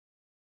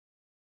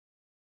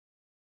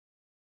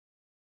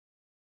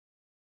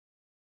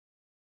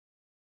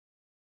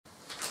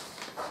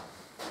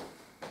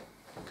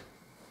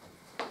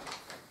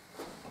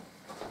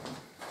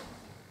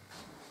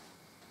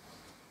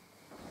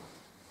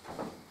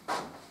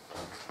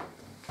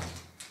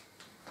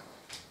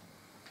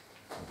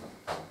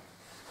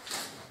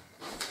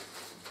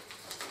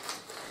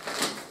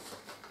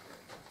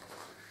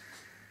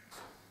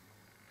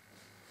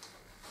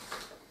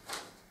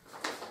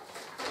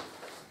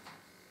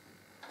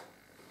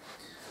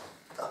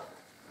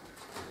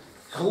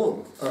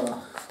Hello,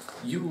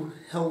 you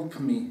help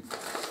me.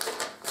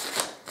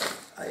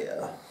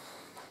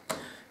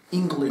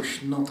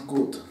 English not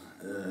good.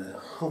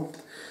 Hope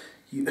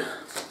you.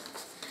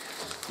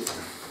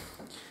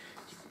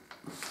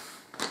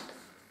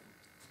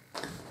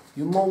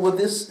 You know what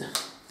this?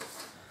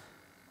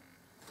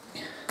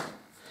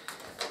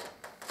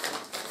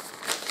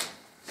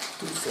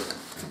 2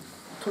 seconds.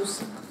 2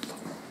 seconds.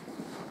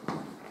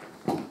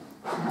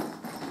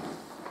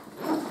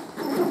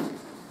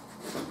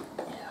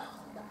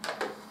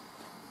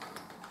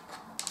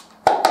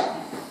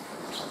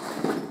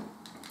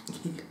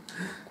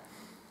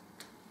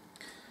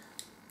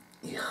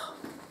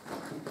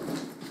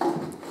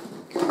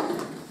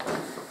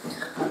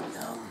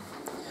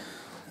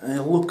 I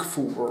look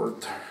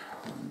forward.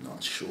 I'm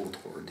not sure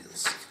what it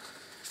is.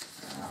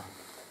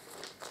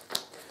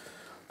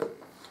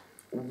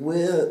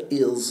 Where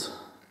is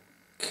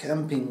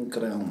camping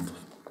ground,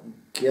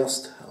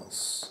 guest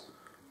house,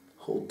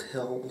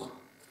 hotel,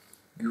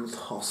 youth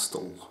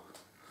hostel?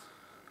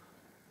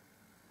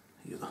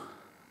 Yeah.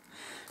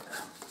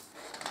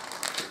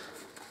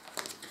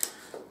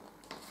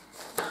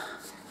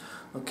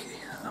 Okay.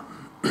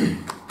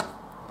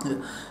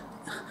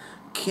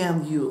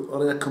 Can you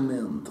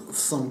recommend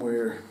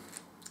somewhere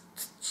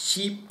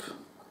cheap,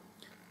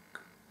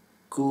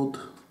 good,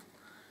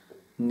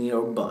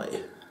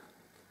 nearby?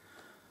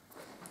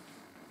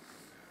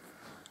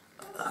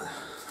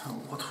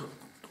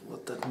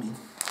 What that mean?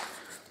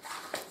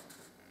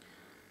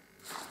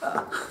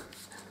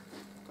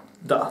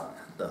 Da.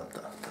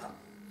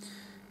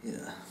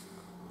 Yeah.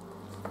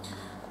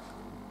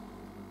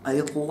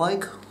 I'd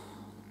like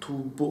to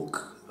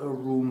book a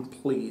room,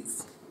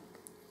 please.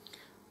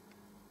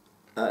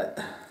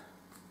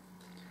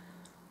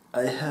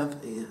 I have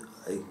a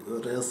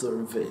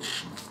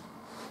reservation.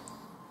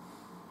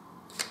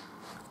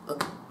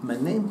 My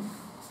name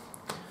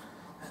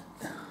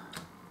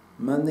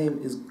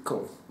is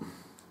Go.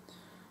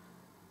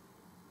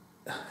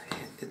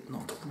 It's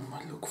not the room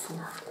I look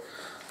for.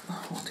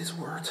 What is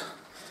word?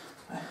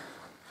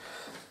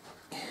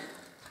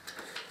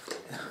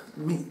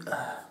 Me,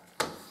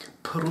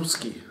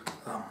 по-русски,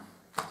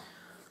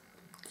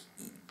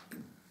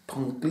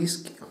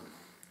 по-английски,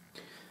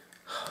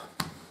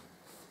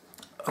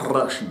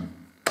 Russian.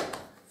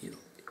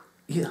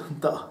 Yeah,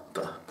 да,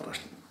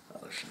 Russian.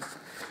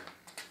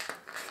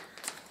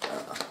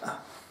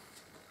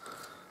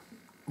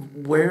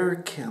 Where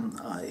can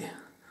I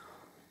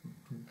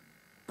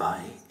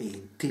buy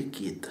a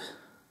ticket?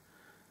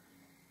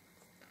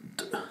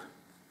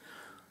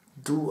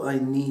 Do I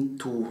need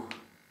to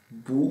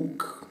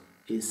book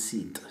a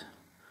seat?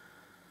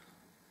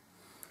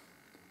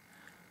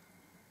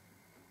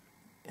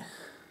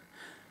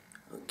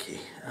 Okay,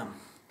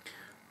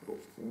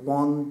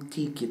 1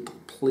 ticket,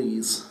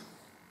 please.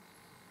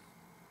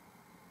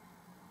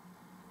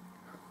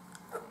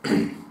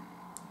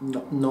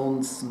 No,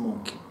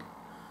 non-smoking.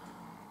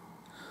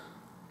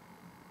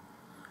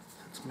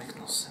 That makes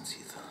no sense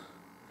either.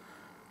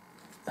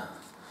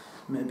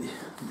 Maybe.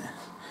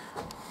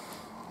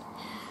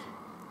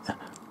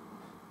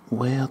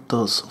 Where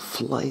does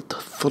flight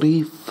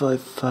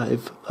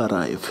 355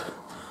 arrive?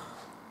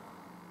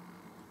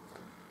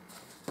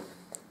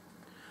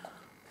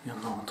 You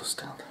don't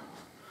understand.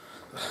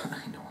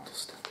 I don't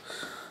understand.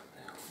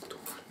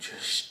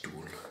 Just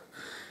stool.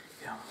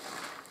 Yeah.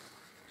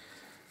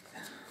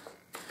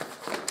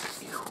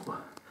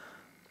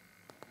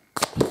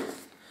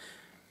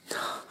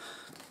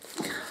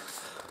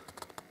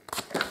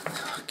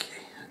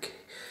 Okay.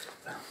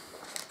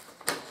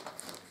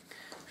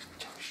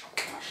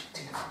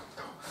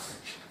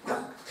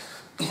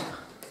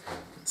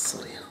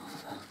 Sorry.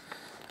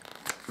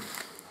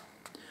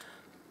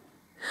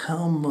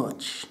 How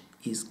much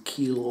is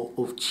kilo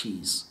of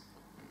cheese?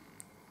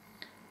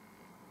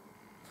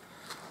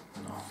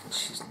 No,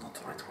 cheese not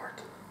the right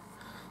word.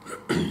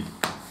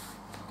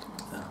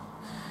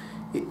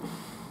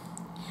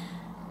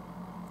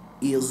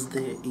 Is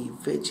there a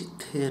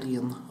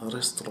vegetarian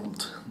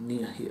restaurant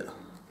near here?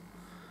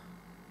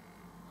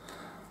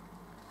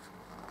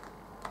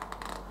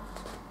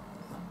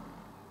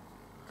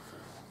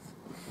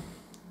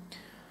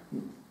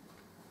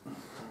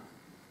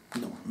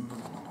 No.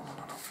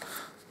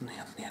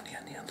 Нет.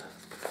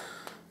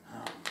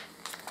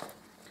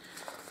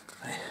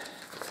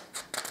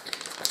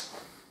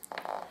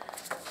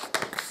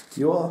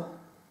 You are?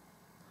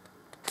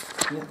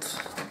 Нет,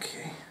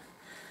 okay.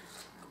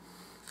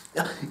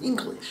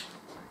 English.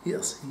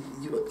 Yes,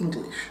 you are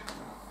English.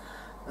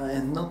 I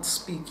am not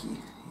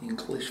speaking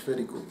English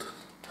very good.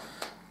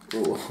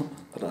 Or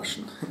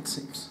Russian, it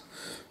seems.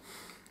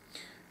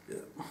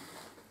 Yeah.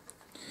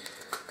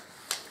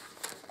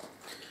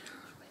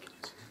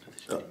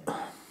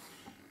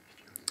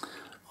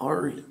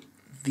 Are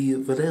the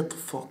red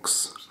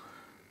fox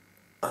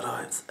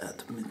arrives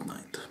at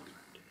midnight?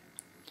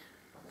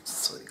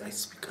 Sorry, I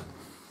speak up.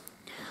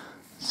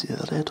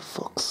 The red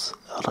fox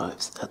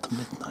arrives at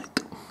midnight.